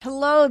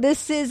Hello,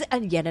 this is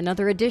yet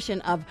another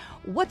edition of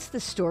What's the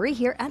Story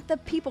here at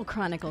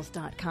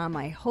thepeoplechronicles.com.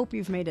 I hope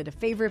you've made it a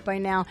favorite by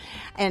now.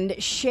 And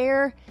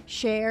share.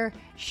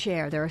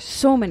 There are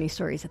so many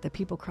stories at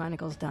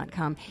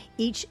thepeoplechronicles.com,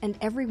 each and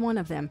every one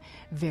of them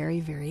very,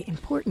 very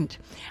important.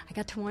 I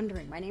got to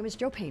wondering, my name is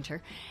Joe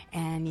Painter,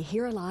 and you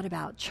hear a lot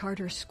about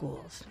charter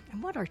schools.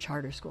 And what are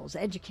charter schools?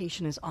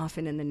 Education is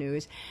often in the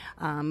news,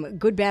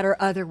 good, bad, or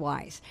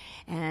otherwise,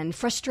 and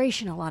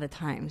frustration a lot of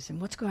times,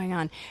 and what's going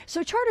on.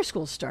 So charter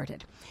schools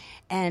started.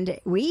 And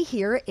we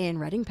here in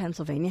Reading,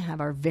 Pennsylvania,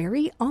 have our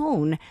very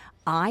own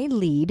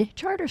iLead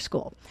Charter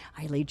School.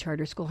 iLead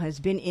Charter School has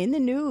been in the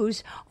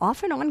news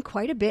off and on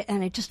quite a bit,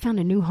 and I just found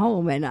a new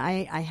home, and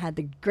I had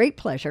the great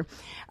pleasure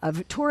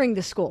of touring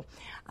the school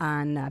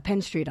on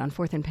Penn Street, on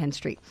 4th and Penn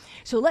Street.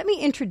 So let me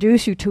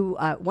introduce you to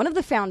one of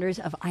the founders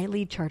of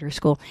iLead Charter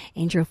School,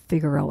 Angel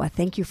Figueroa.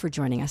 Thank you for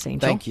joining us,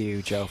 Angel. Thank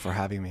you, Joe, for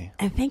having me.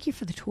 And thank you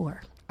for the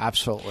tour.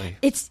 Absolutely.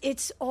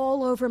 It's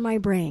all over my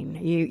brain.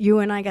 You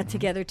and I got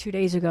together 2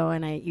 days ago,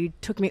 and you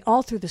took me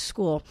all through the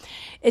school.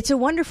 It's a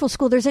wonderful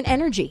school. There's an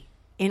energy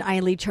in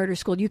iLead Charter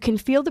School. You can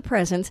feel the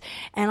presence,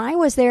 and I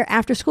was there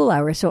after school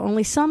hours, so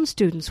only some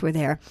students were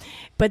there.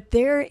 But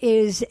there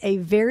is a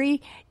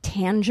very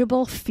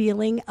tangible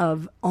feeling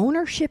of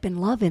ownership and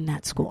love in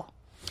that school.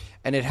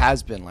 And it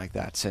has been like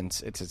that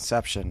since its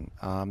inception.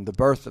 The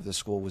birth of the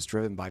school was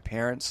driven by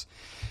parents.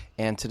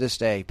 And to this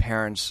day,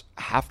 parents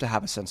have to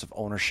have a sense of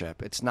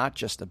ownership. It's not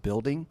just a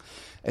building.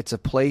 It's a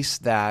place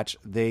that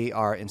they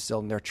are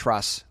instilling their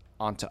trust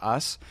onto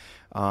us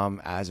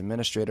as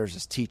administrators,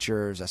 as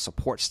teachers, as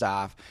support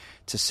staff,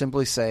 to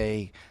simply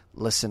say,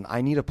 listen,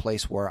 I need a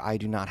place where I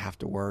do not have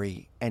to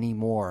worry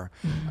anymore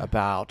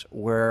about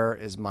where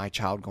is my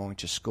child going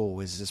to school?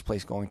 Is this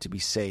place going to be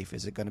safe?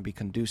 Is it going to be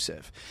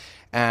conducive?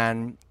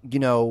 And, you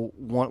know,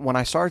 when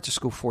I started to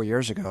school 4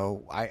 years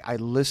ago, I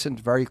listened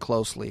very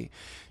closely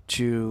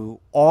to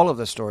all of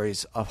the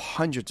stories of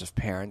hundreds of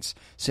parents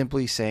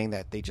simply saying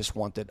that they just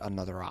wanted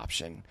another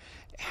option,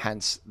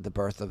 hence the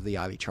birth of the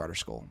iLead Charter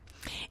School.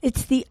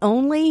 It's the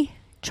only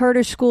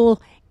charter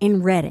school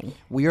in Reading.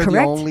 We are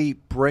correct? The only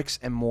bricks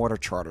and mortar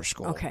charter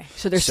school. Okay,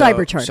 so they're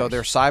cyber charters. So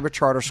they're cyber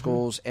charter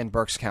schools in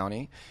Berks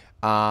County,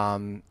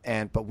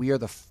 but we are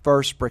the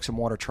first bricks and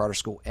mortar charter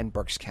school in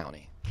Berks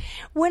County.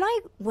 When I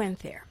went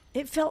there,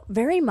 it felt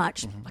very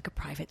much like a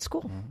private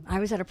school. I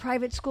was at a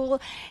private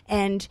school,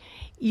 and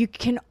you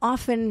can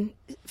often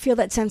feel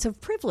that sense of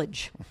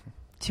privilege.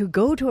 To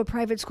go to a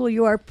private school,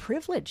 you are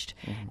privileged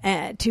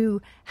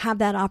to have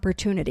that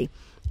opportunity.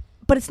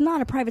 But it's not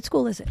a private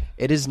school, is it?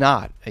 It is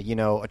not. You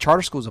know, a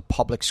charter school is a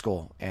public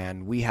school,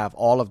 and we have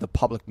all of the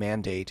public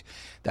mandate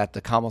that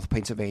the Commonwealth of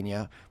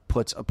Pennsylvania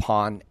puts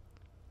upon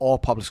all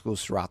public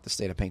schools throughout the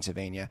state of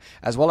Pennsylvania,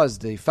 as well as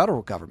the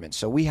federal government.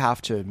 So we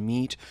have to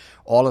meet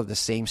all of the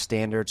same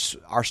standards.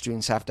 Our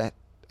students have to,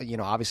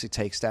 obviously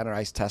take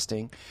standardized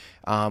testing.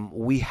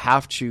 We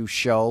have to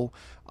show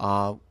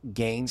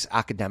gains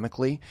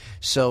academically.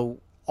 So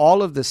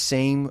all of the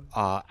same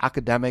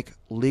academic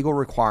legal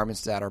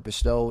requirements that are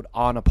bestowed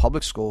on a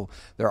public school,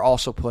 they're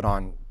also put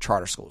on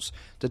charter schools.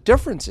 The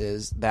difference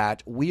is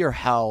that we are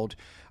held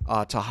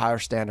to a higher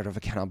standard of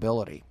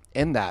accountability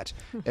in that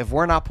if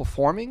we're not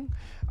performing,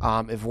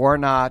 if we're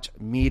not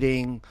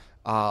meeting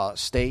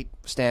state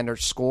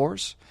standard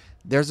scores,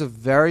 there's a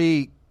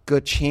very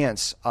good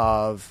chance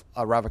of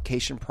a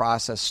revocation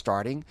process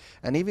starting,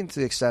 and even to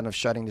the extent of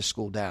shutting the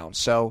school down.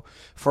 So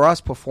for us,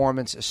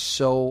 performance is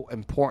so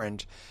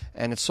important,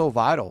 and it's so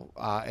vital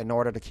in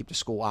order to keep the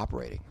school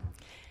operating.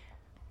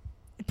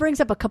 It brings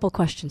up a couple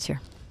questions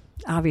here,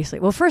 obviously.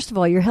 Well, first of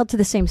all, you're held to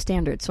the same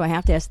standard, so I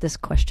have to ask this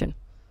question.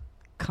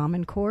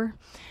 Common Core?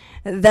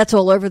 That's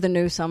all over the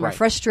news. Some are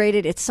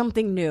frustrated. It's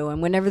something new,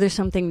 and whenever there's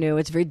something new,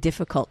 it's very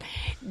difficult.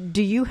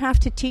 Do you have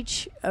to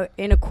teach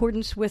in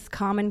accordance with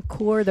Common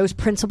Core, those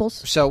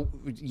principles? So,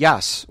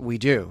 yes, we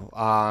do.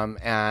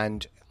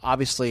 And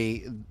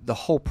obviously, the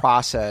whole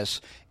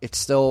process, it's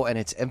still in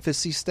its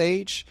infancy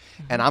stage,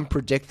 and I'm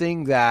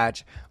predicting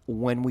that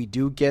when we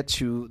do get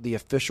to the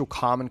official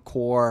Common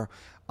Core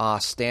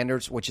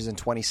standards, which is in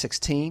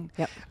 2016.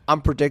 Yep.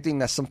 I'm predicting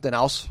that something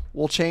else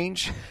will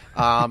change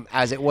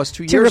as it was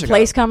 2 years ago. To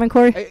replace Common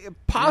Core?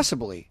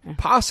 Possibly.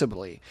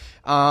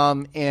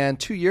 And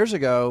 2 years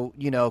ago,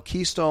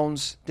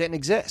 Keystones didn't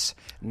exist.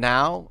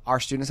 Now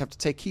our students have to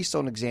take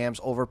Keystone exams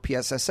over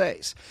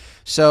PSSAs.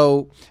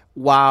 So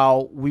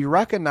while we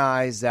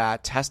recognize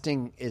that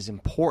testing is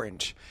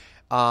important,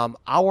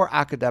 our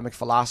academic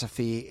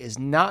philosophy is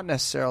not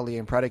necessarily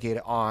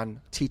predicated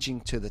on teaching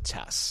to the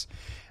tests.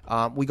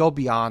 We go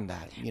beyond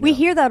that. We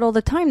hear that all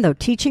the time, though,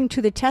 teaching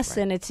to the tests,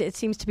 and it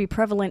seems to be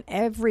prevalent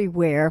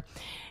everywhere.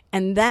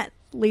 And that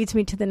leads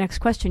me to the next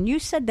question. You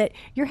said that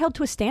you're held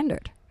to a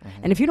standard.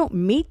 And if you don't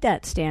meet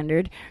that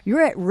standard,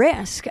 you're at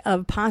risk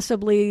of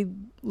possibly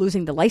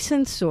losing the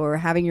license or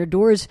having your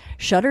doors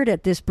shuttered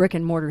at this brick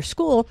and mortar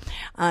school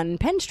on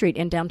Penn Street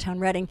in downtown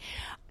Reading.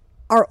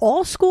 Are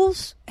all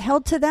schools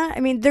held to that?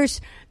 I mean,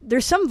 there's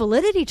some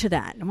validity to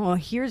that. Well,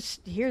 here's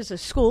a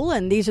school,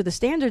 and these are the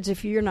standards.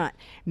 If you're not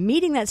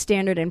meeting that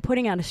standard and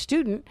putting out a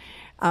student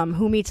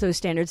who meets those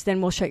standards, then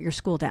we'll shut your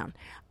school down.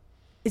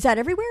 Is that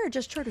everywhere or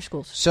just charter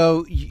schools?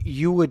 So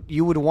you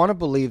would want to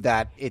believe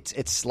that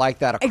it's like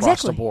that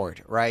across the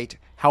board, right?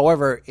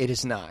 However, it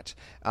is not.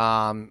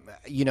 I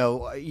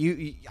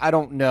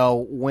don't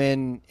know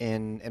when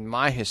in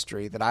my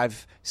history that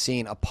I've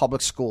seen a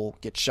public school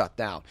get shut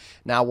down.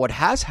 Now, what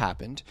has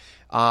happened,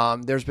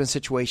 there's been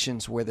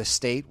situations where the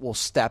state will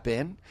step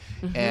in,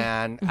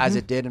 and as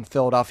it did in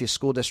Philadelphia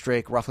School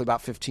District roughly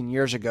about 15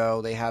 years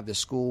ago, they have the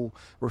School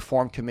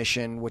Reform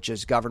Commission, which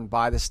is governed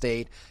by the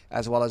state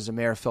as well as the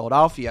mayor of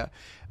Philadelphia.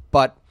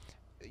 But,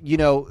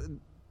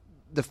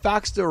 the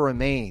fact still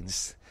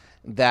remains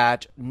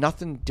that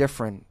nothing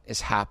different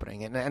is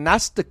happening. And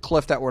that's the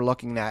cliff that we're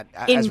looking at.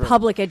 In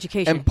public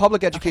education. In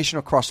public education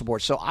across the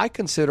board. So I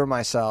consider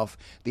myself,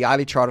 the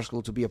Eiley Charter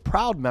School, to be a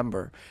proud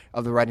member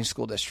of the Reading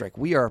School District.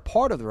 We are a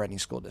part of the Reading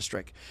School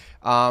District.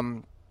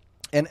 And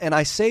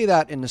I say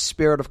that in the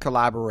spirit of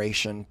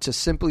collaboration to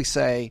simply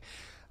say,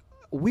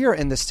 we are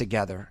in this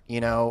together,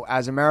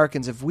 as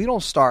Americans. If we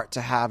don't start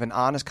to have an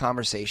honest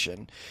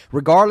conversation,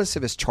 regardless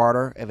if it's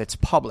charter, if it's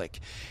public,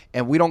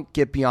 and we don't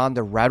get beyond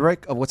the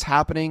rhetoric of what's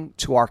happening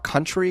to our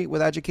country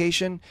with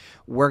education,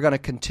 we're going to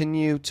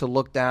continue to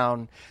look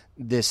down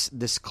this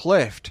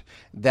cliff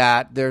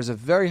that there's a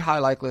very high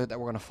likelihood that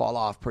we're going to fall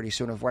off pretty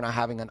soon if we're not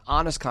having an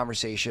honest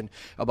conversation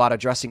about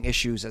addressing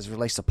issues as it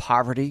relates to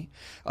poverty,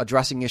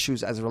 addressing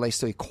issues as it relates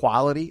to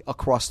equality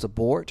across the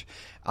board,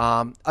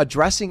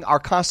 addressing our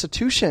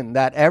Constitution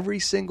that every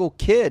single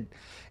kid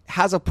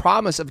has a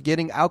promise of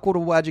getting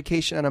equitable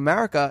education in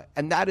America,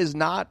 and that is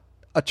not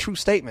a true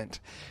statement.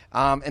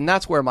 And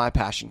that's where my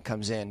passion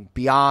comes in,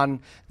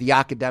 beyond the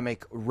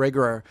academic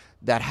rigor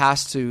that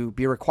has to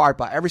be required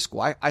by every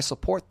school. I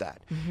support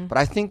that. But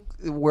I think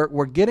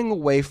we're getting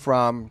away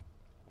from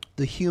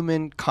the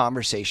human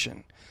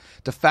conversation.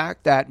 The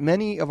fact that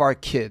many of our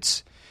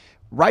kids,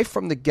 right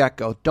from the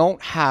get-go,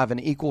 don't have an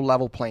equal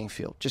level playing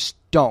field. Just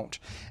don't.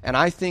 And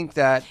I think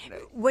that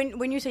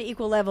when you say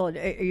equal level,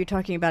 are you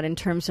talking about in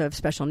terms of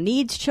special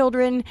needs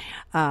children,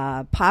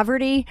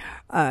 poverty,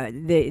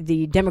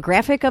 the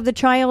demographic of the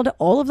child,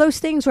 all of those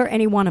things, or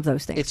any one of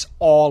those things? It's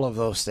all of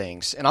those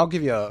things. And I'll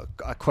give you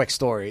a quick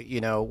story.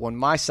 When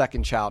my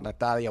second child,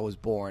 Natalia, was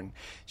born,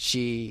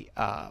 she's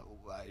a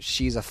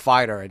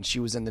fighter, and she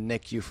was in the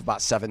NICU for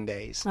about 7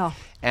 days. Oh.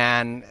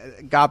 And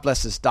God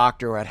bless this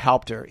doctor who had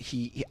helped her.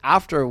 He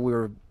after we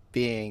were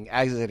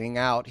exiting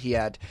out, he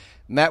had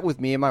met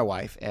with me and my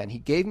wife, and he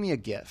gave me a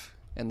gift.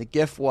 And the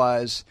gift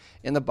was,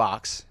 in the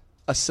box,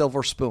 a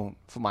silver spoon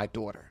for my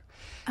daughter.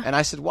 And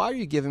I said, why are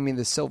you giving me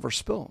the silver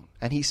spoon?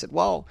 And he said,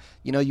 well,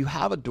 you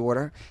have a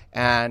daughter,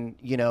 and,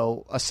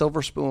 a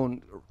silver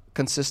spoon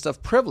consists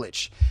of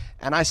privilege.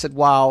 And I said,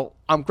 well,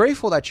 I'm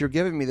grateful that you're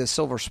giving me this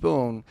silver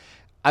spoon.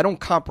 I don't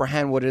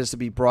comprehend what it is to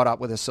be brought up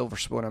with a silver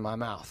spoon in my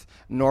mouth,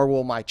 nor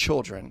will my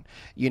children.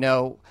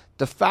 The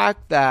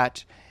fact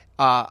that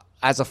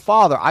as a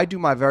father, I do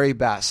my very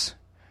best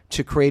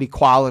to create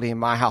equality in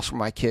my house for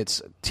my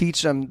kids,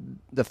 teach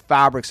them the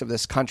fabrics of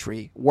this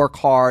country, work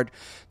hard,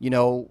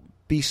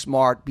 be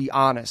smart, be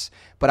honest.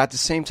 But at the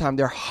same time,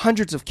 there are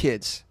hundreds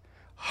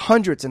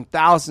and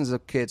thousands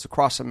of kids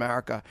across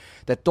America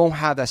that don't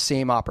have that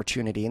same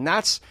opportunity. And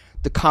that's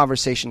the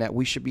conversation that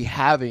we should be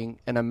having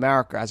in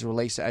America as it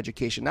relates to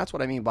education. That's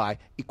what I mean by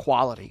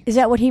equality. Is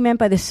that what he meant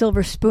by the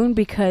silver spoon?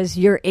 Because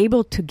you're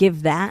able to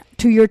give that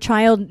to your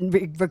child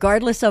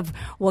regardless of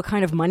what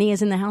kind of money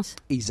is in the house?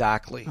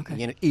 Exactly.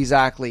 Okay.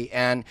 Exactly.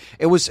 And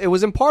it was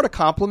in part a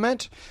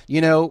compliment,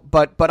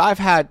 but I've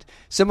had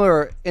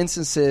similar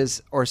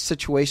instances or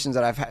situations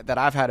that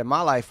I've had in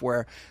my life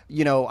where,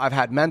 I've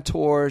had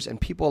mentors and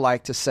people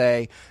like to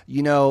say,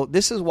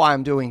 this is why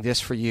I'm doing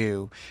this for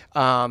you.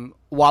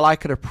 While I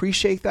could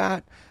appreciate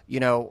that,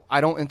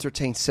 I don't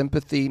entertain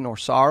sympathy nor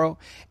sorrow.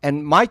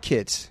 And my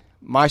kids,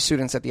 my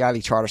students at the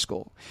Eiley Charter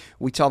School,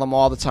 we tell them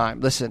all the time,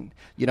 listen,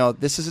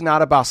 this is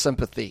not about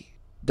sympathy.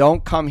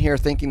 Don't come here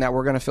thinking that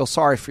we're going to feel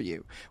sorry for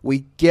you.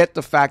 We get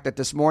the fact that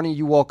this morning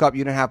you woke up,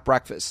 you didn't have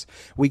breakfast.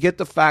 We get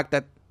the fact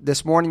that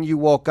this morning you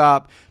woke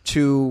up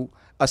to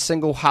a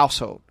single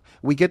household.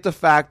 We get the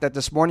fact that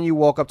this morning you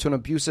woke up to an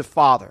abusive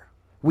father.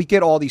 We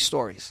get all these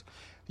stories.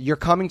 You're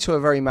coming to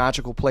a very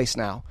magical place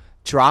now.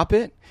 Drop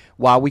it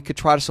while we could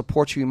try to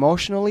support you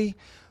emotionally.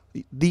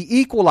 The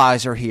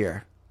equalizer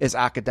here is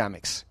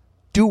academics.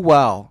 Do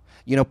well.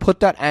 Put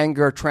that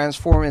anger,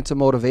 transform it into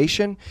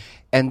motivation,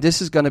 and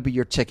this is going to be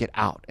your ticket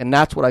out. And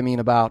that's what I mean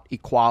about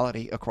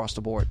equality across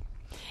the board.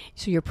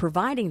 So you're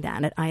providing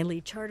that at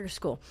Eiley Charter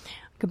School.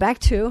 Go back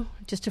to,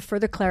 just to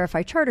further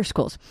clarify, charter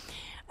schools.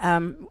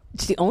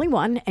 It's the only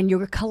one, and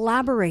you're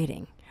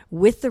collaborating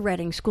with the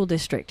Reading School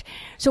District.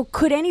 So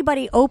could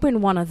anybody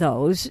open one of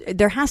those?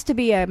 There has to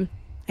be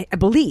I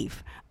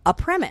believe, a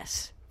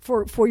premise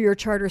for your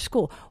charter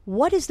school.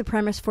 What is the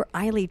premise for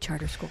iLead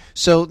Charter School?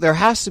 So there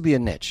has to be a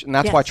niche, and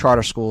that's Yes. why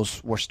charter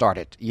schools were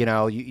started. You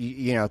know,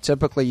 you know,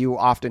 typically you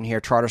often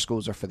hear charter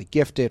schools are for the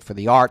gifted, for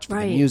the arts, for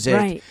the music.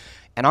 Right.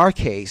 In our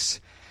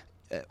case,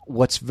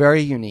 what's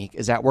very unique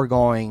is that we're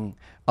going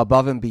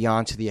above and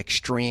beyond to the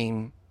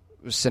extreme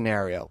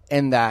scenario,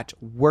 in that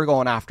we're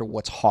going after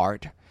what's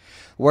hard.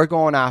 We're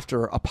going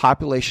after a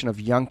population of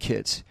young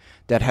kids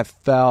that have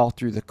fell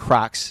through the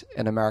cracks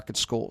in American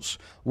schools.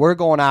 We're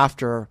going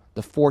after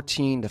the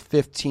 14, the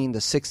 15,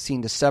 the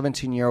 16, the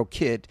 17-year-old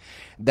kid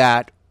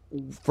that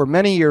for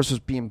many years was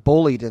being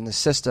bullied in the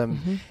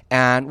system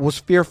and was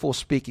fearful of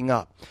speaking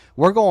up.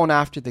 We're going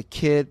after the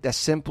kid that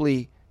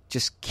simply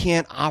just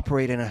can't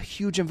operate in a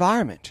huge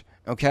environment,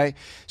 okay?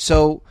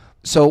 So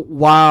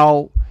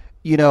while,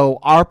 you know,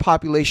 our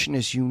population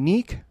is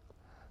unique,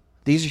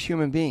 these are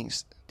human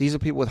beings. These are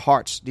people with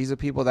hearts. These are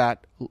people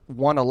that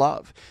want to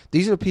love.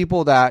 These are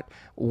people that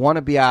want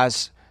to be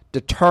as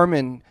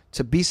determined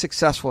to be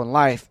successful in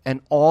life, and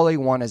all they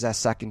want is that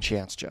second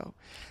chance, Joe.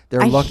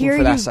 They're looking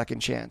for that second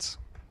chance.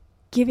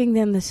 Giving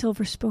them the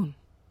silver spoon.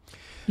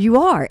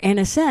 You are, in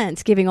a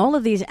sense, giving all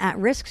of these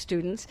at-risk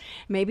students,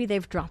 maybe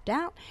they've dropped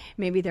out,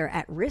 maybe they're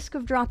at risk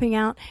of dropping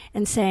out,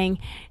 and saying,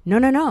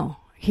 no,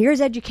 here's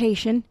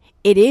education.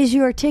 It is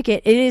your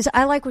ticket. It is,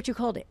 I like what you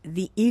called it,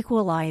 the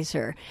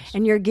equalizer.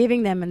 And you're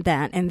giving them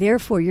that, and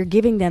therefore you're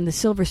giving them the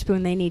silver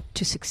spoon they need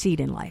to succeed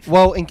in life.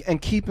 Well, and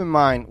keep in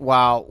mind,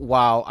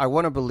 while I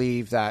want to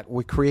believe that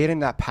we're creating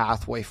that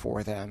pathway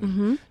for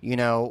them, you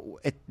know,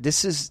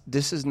 this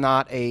is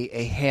not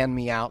a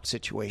hand-me-out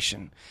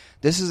situation.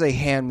 This is a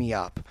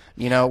hand-me-up.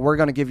 You know, we're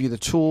going to give you the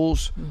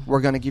tools. We're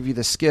going to give you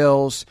the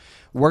skills.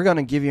 We're going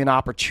to give you an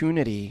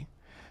opportunity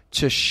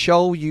to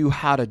show you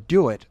how to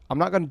do it. I'm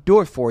not going to do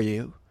it for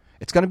you.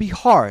 It's going to be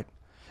hard.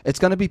 It's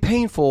going to be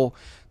painful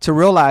to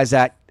realize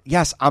that,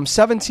 yes, I'm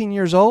 17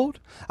 years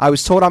old. I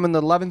was told I'm in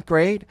the 11th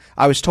grade.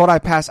 I was told I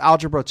passed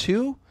Algebra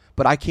 2,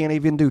 but I can't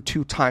even do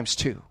 2 times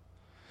 2.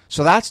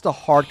 So that's the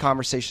hard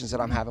conversations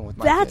that I'm having with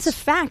my kids. That's a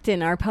fact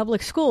in our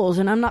public schools,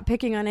 and I'm not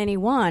picking on any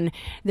one.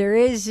 There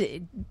is,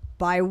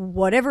 by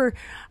whatever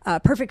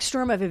perfect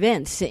storm of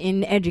events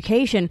in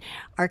education,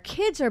 our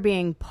kids are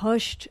being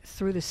pushed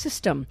through the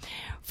system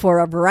for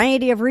a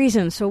variety of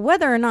reasons. So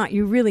whether or not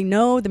you really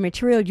know the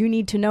material you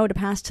need to know to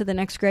pass to the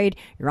next grade,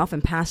 you're often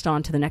passed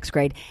on to the next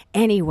grade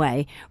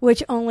anyway,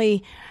 which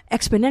only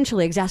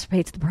exponentially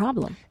exacerbates the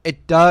problem.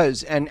 It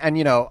does. And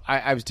you know,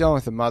 I was dealing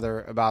with a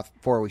mother about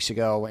 4 weeks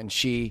ago, and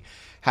she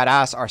had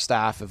asked our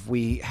staff if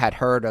we had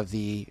heard of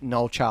the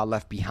No Child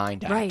Left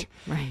Behind Act.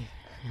 Right.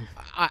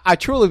 I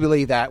truly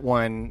believe that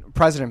when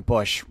President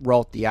Bush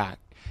wrote the act,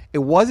 it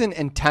wasn't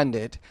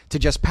intended to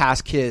just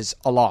pass kids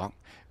along.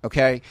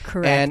 Okay.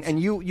 Correct.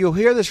 And you'll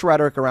hear this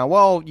rhetoric around,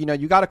 well, you know,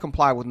 you got to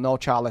comply with No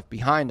Child Left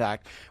Behind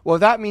Act. Well,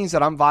 that means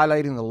that I'm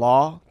violating the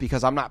law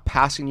because I'm not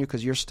passing you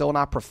because you're still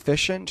not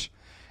proficient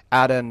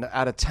at a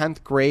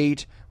 10th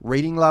grade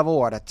reading level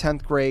or at a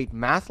 10th grade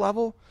math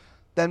level,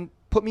 then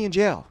put me in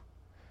jail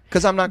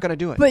because I'm not going to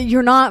do it. But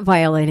you're not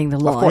violating the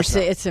law. Of course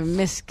not. It's a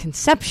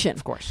misconception.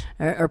 Of course.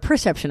 Or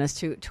perception as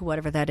to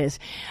whatever that is.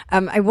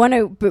 But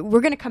we're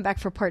going to come back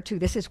for part 2.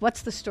 This is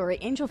What's the Story?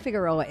 Angel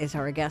Figueroa is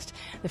our guest,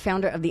 the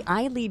founder of the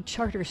iLead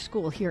Charter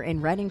School here in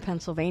Reading,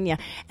 Pennsylvania,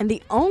 and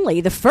the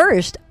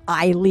first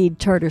iLead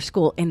Charter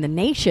School in the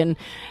nation.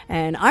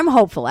 And I'm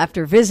hopeful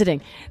after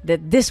visiting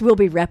that this will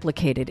be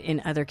replicated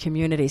in other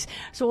communities.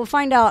 So we'll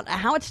find out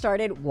how it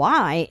started,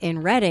 why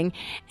in Reading,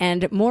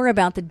 and more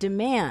about the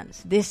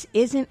demands. This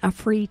isn't a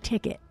free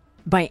ticket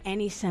by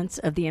any sense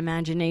of the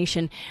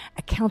imagination.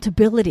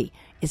 Accountability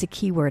is a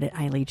key word at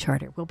iLead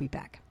Charter. We'll be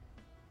back.